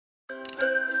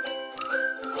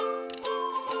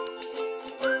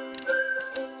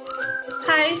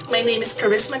Hi, my name is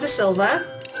DaSilva,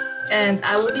 and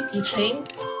I will be teaching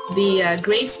the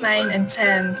grades 9 and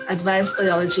 10 advanced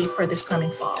biology for this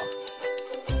coming fall.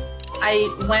 I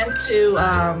went to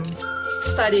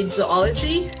study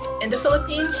zoology in the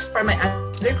Philippines for my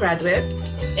undergraduate,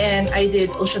 and I did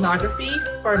oceanography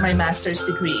for my master's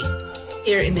degree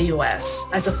here in the US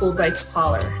as a Fulbright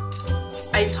scholar.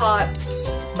 I taught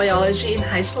biology in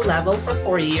high school level for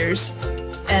 4 years,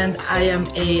 and I am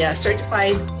a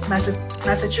certified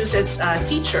Massachusetts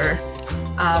teacher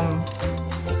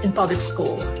in public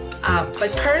school.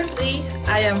 But currently,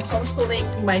 I am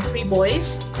homeschooling my 3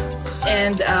 boys,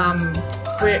 and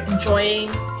we're enjoying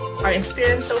our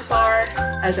experience so far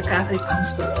as a Catholic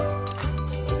homeschooler.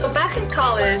 So back in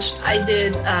college, I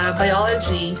did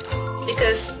biology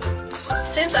because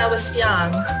since I was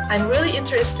young, I'm really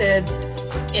interested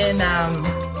in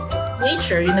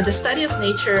nature, the study of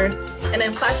nature, and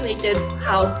I'm fascinated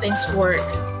how things work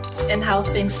and how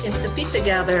things seem to fit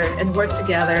together and work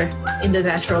together in the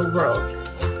natural world.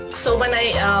 So when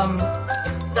I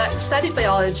studied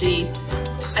biology,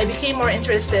 I became more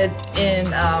interested in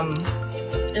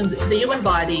the human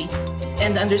body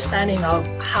and the understanding of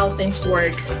how things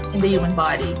work in the human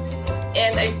body.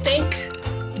 And I think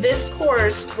this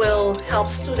course will help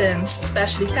students,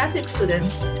 especially Catholic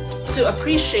students, to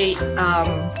appreciate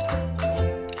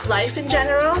life in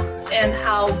general and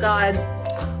how God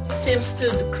seems to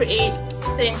create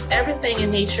things, everything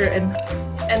in nature, and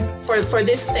for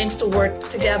these things to work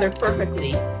together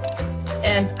perfectly.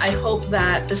 And I hope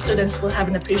that the students will have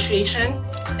an appreciation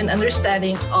and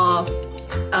understanding of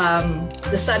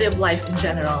the study of life in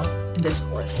general in this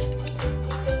course.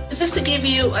 Just to give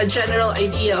you a general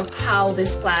idea of how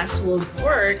this class will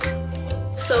work,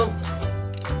 so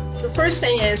the first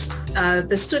thing is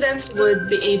the students would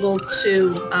be able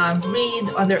to read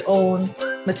on their own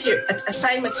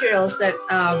assigned materials that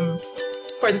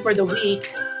for the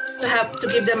week, to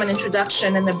give them an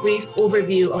introduction and a brief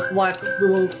overview of what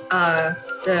will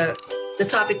the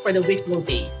topic for the week will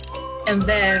be. And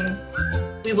then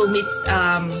we will meet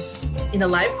in a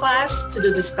live class to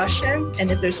do discussion, and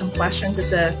if there's some questions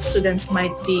that the students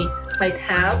might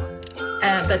have,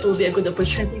 that will be a good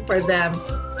opportunity for them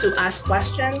to ask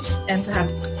questions and to have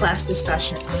class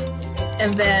discussions.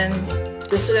 And then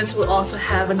the students will also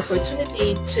have an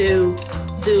opportunity to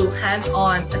do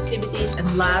hands-on activities and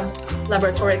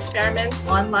laboratory experiments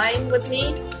online with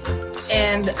me.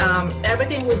 And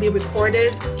everything will be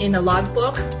recorded in a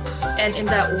logbook. And in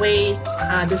that way,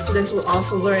 the students will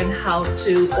also learn how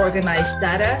to organize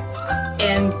data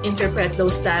and interpret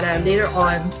those data later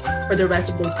on for the rest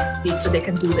of the week so they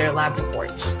can do their lab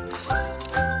reports.